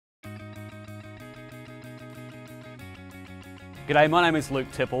G'day, my name is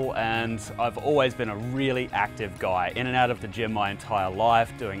Luke Tipple and I've always been a really active guy, in and out of the gym my entire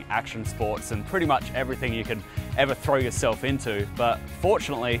life, doing action sports and pretty much everything you can ever throw yourself into. But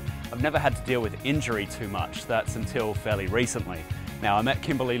fortunately, I've never had to deal with injury too much. That's until fairly recently. Now, I met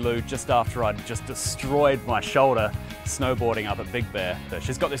Kimberly Lou just after I'd just destroyed my shoulder snowboarding up at Big Bear.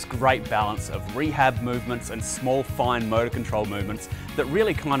 She's got this great balance of rehab movements and small, fine motor control movements that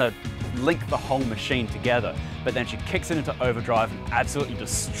really kind of link the whole machine together. But then she kicks it into overdrive and absolutely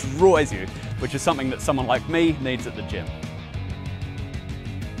destroys you, which is something that someone like me needs at the gym.